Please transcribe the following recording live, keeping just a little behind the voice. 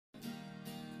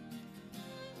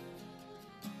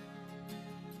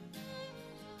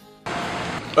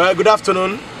Good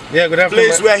afternoon. Yeah, good afternoon.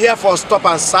 Please, we're here for stop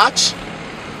and search.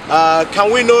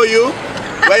 Can we know you,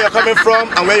 where you're coming from,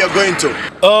 and where you're going to?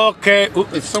 Okay.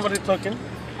 Is somebody talking?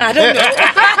 I don't know.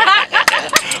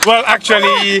 Well,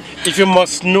 actually, if you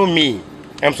must know me,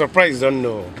 I'm surprised you don't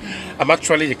know. I'm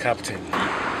actually the captain.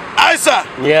 Aye, sir.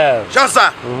 Yeah. Sure,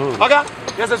 sir. Okay,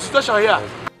 there's a situation here.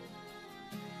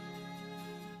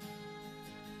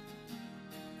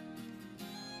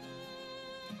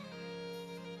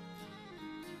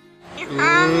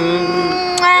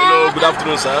 Hello, good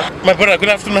afternoon, sir. My brother, good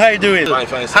afternoon. How you doing? Fine,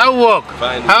 fine, sir. How work?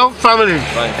 Fine. How family?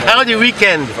 Fine, fine. How the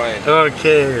weekend? Fine.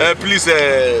 Okay. Please,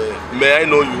 may I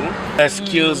know you?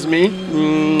 Excuse me.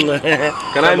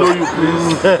 Can I know you,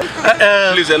 please?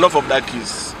 Please, enough of that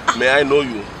kiss. May I know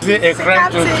you? Is it a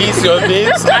crime to kiss your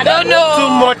babes? I don't know. Too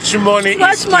much money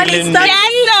is killing me.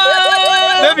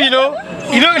 Maybe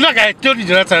like I told you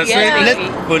the other time,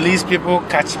 let police people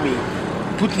catch me,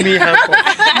 put me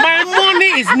handcuffs. My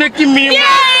money is making me.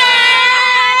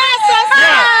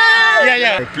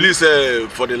 Yeah. Please,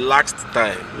 for the last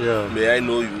time, may I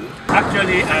know you?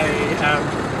 Actually, I am.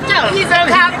 He's a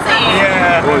captain.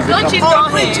 Yeah. Don't you know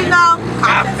him?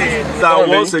 Captain. Now,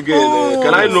 once again,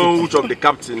 can I know which of the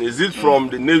captain? Is it from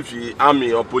the Navy,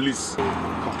 Army, or Police?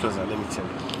 Come closer, let me tell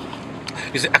you.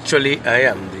 You see, actually, I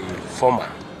am the former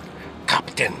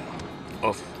captain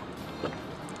of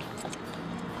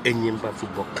Enyimba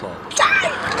Football Club.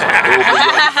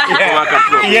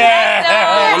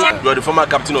 You are the former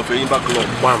captain of Enyimba Club.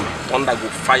 One. Thunder go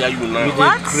fire you now.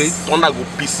 What? Thunder go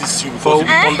pieces you because you're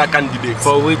Thunder candidate.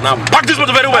 Now, pack this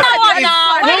motor very well.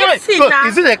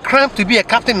 Is it a crime to be a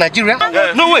captain in Nigeria?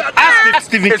 No, wait. Ask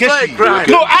Stephen Keshi.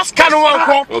 Okay. No, ask Kanu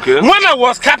Nwankwo. Okay. When I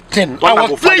was captain, I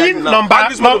was playing number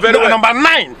 9.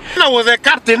 When I was a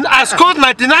captain, I scored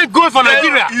 99 goals for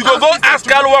Nigeria. You go ask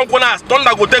Kanu Nwankwo now.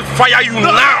 Thunder go take fire you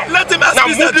now. Let him ask. Now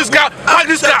move this car. Pack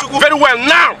this car very well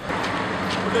now.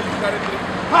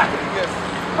 Pack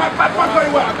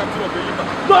very well.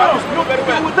 No, very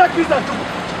well. Take Christian Chukwu.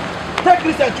 Take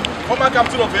Christian Chukwu. Former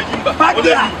captain of Enyimba. Pack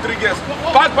Only there. you, 3 guests.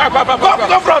 Pack.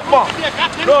 Come front more.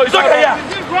 No, it's okay here.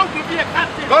 Is it wrong to be a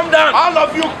captain? Come down. All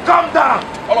of you, come down.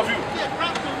 All of you.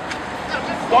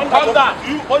 Come down.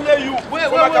 You, only you.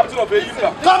 Former captain of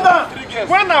Enyimba. Come down. 3 guests.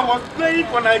 When I was playing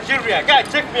for Nigeria, guys,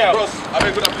 check me out. Bros, I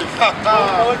beg you to please.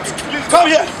 Please Come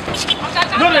here.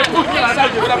 No, they put me like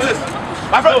that.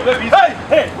 My friend,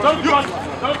 hey, don't you.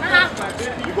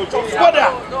 You go chop Go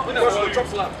there. chop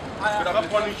slap. But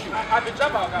punish you.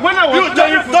 When I was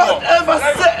playing football, Don't ever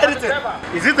say anything.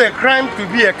 is it a crime to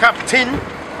be a captain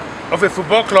of a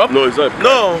football club? No, it's not.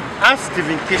 No. Ask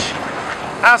Stephen Keshi.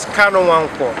 Ask Kanu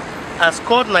Nwankwo. I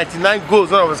scored 99 goals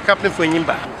when I was captain for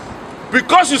Enyimba.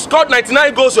 Because you scored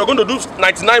 99 goals, you're going to do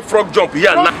 99 frog jump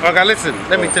here now. Okay, listen,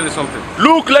 let me tell you something.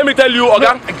 Look, let me tell you,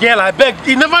 Oga. No, girl, I beg.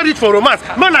 You never reach for romance.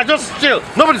 Man, I just chill.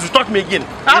 Nobody should touch me again.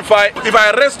 If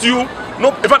I arrest you,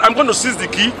 no, in fact, I'm going to seize the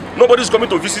key. Nobody's coming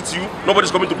to visit you.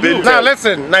 Nobody's coming to bail you. Now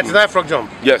listen, 99 frog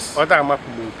jump. Yes. Okay,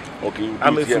 Okay.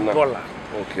 I'm a footballer.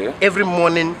 Okay. Every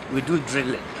morning we do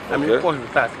drilling. I'm Okay. equal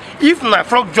with that. If my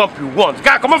frog jump you want,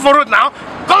 guy, come on for road now.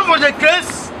 Come for the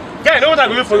case. Yeah, you know what I'm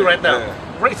going for you right now.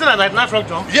 Right, see that 99 frog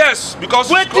jump? Yes, because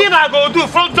What thing I go do?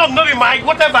 Frog jump, not be my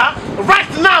whatever. Right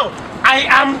now, I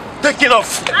am taking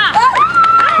off.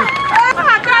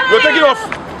 you're taking off.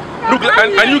 Look,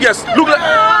 and you guys, look. What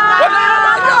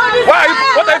are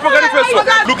you forgetting face for?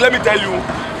 Look, let me tell you,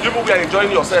 you people are enjoying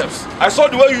yourselves. I saw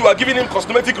the way you are giving him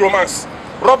cosmetic romance,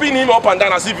 rubbing him up and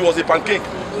down as if he was a pancake.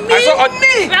 Me? We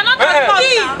are not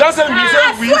talking. That's a me.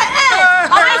 Say we. Don't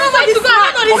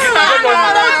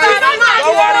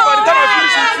worry,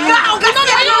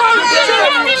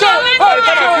 by the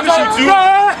time I finish with you,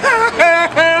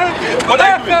 what are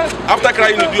you doing? After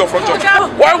crying, you do your front jump.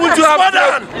 Why would you have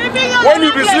stroke? When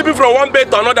you be sleeping from one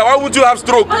bed to another, why would you have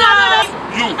stroke? You.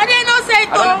 I didn't know say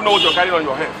I don't even know what you're carrying on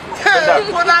your head.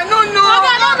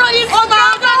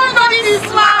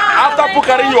 After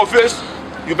carrying your face,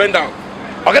 you bend down.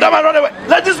 Okay, that man run away.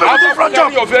 Let this man do front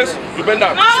jump. After your face, you bend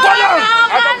down. Squat down.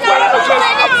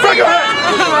 Break your head.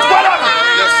 Squat down.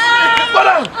 Yes. Squat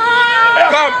down.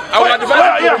 Come, I will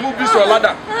advise you to remove this your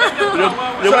ladder.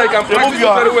 So you can practice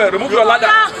it very well. Remove your ladder.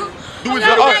 Do it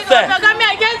very well.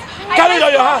 Carry it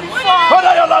on your hand. Hold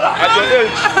on your ladder. At your age,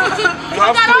 you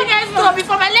have to